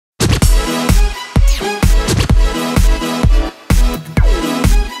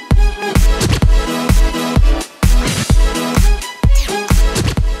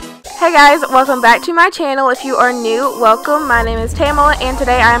Hi guys, welcome back to my channel. If you are new, welcome. My name is Tamela, and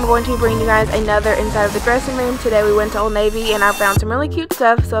today I am going to bring you guys another inside of the dressing room. Today we went to Old Navy and I found some really cute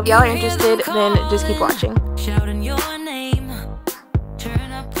stuff, so if y'all are interested, then just keep watching.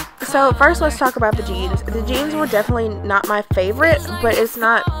 So first let's talk about the jeans. The jeans were definitely not my favorite, but it's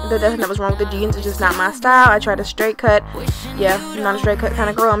not that nothing that was wrong with the jeans, it's just not my style. I tried a straight cut. Yeah, I'm not a straight cut kind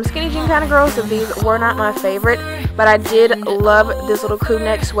of girl. I'm a skinny jean kind of girl, so these were not my favorite. But I did love this little crew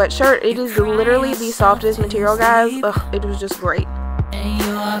neck sweatshirt. It is literally the softest material, guys. Ugh, it was just great. And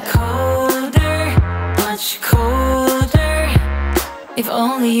you are colder, much colder. If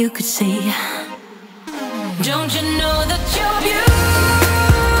only you could see. Don't you know that you're beautiful?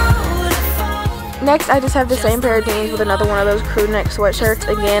 Next, I just have the same pair of jeans with another one of those crew neck sweatshirts.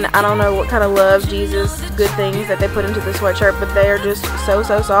 Again, I don't know what kind of love, Jesus, good things that they put into the sweatshirt, but they are just so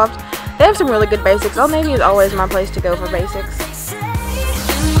soft. They have some really good basics. Old Navy is always my place to go for basics.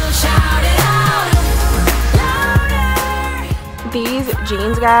 These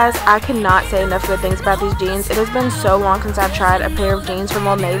jeans, guys, I cannot say enough good things about these jeans. It has been so long since I've tried a pair of jeans from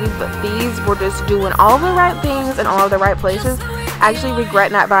Old Navy, but these were just doing all the right things in all of the right places. I actually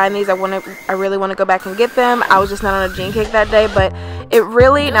regret not buying these. I really want to go back and get them. I was just not on a jean kick that day, but it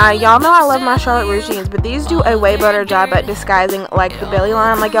really, now y'all know I love my Charlotte Russe jeans, but these do a way better job at disguising like the belly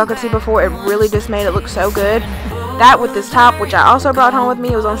line, like y'all could see before. It really just made it look so good. That with this top, which I also brought home with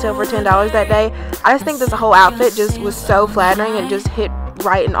me, it was on sale for $10 that day. I just think this whole outfit just was so flattering and just hit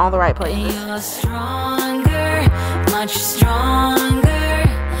right in all the right places.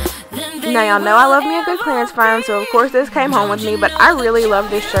 Now y'all know I love me a good clearance find, so of course this came home with me, but I really love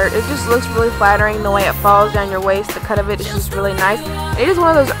this shirt. It just looks really flattering. The way it falls down your waist, the cut of it is just really nice. It is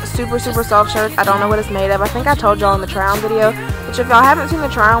one of those super soft shirts. I don't know what it's made of. I think I told y'all in the try on video, which if y'all haven't seen the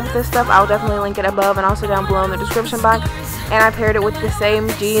try on with this stuff, I'll definitely link it above and also down below in the description box. And I paired it with the same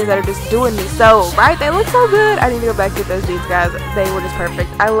jeans that are just doing me so right. They look so good. I need to go back and get those jeans, guys. They were just perfect.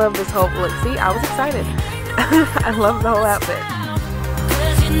 I love this whole look. See, I was excited. I love the whole outfit.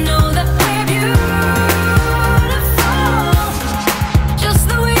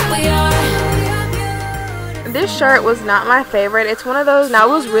 This shirt was not my favorite. It's one of those, now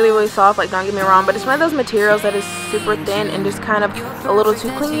it was really soft, like don't get me wrong, but it's one of those materials that is super thin and just kind of a little too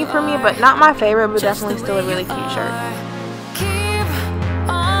clingy for me, but not my favorite, but definitely still a really cute shirt.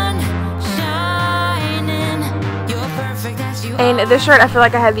 And this shirt I feel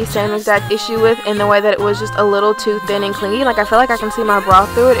like I had the same exact issue with, in the way that it was just a little too thin and clingy. Like I feel like I can see my bra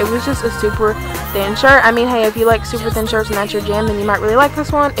through it. It was just a super thin shirt. I mean, hey, if you like super thin shirts and that's your jam, then you might really like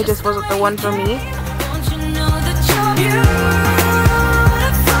this one. It just wasn't the one for me.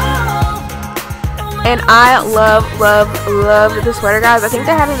 And I love the sweater, guys. I think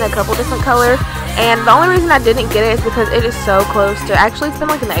they had it in a couple different colors, and the only reason I didn't get it is because it is so close to, actually it's been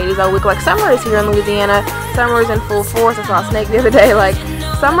like in the 80s all week. Like summer is here in Louisiana, summer is in full force. I saw a snake the other day. Like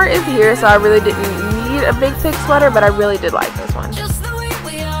summer is here, so I really didn't need a big thick sweater, but I really did like this one.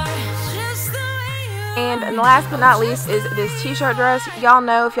 And last but not least is this t-shirt dress. Y'all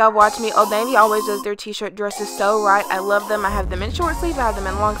know, if y'all watch me, Old Navy always does their t-shirt dresses so right. I love them. I have them in short sleeve, I have them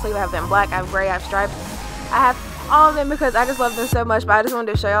in long sleeve, I have them black, I have gray, I have stripes. I have all of them because I just love them so much, but I just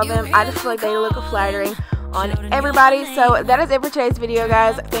wanted to show y'all them. I just feel like they look flattering on everybody. So that is it for today's video,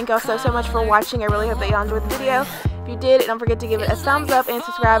 guys. Thank y'all so much for watching. I really hope that y'all enjoyed the video. If you did, don't forget to give it a thumbs up and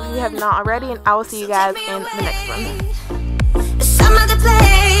subscribe if you have not already, and I will see you guys in the next one. Some other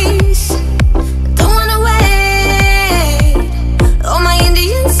place, don't wanna wait. Oh, my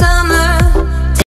Indian summer.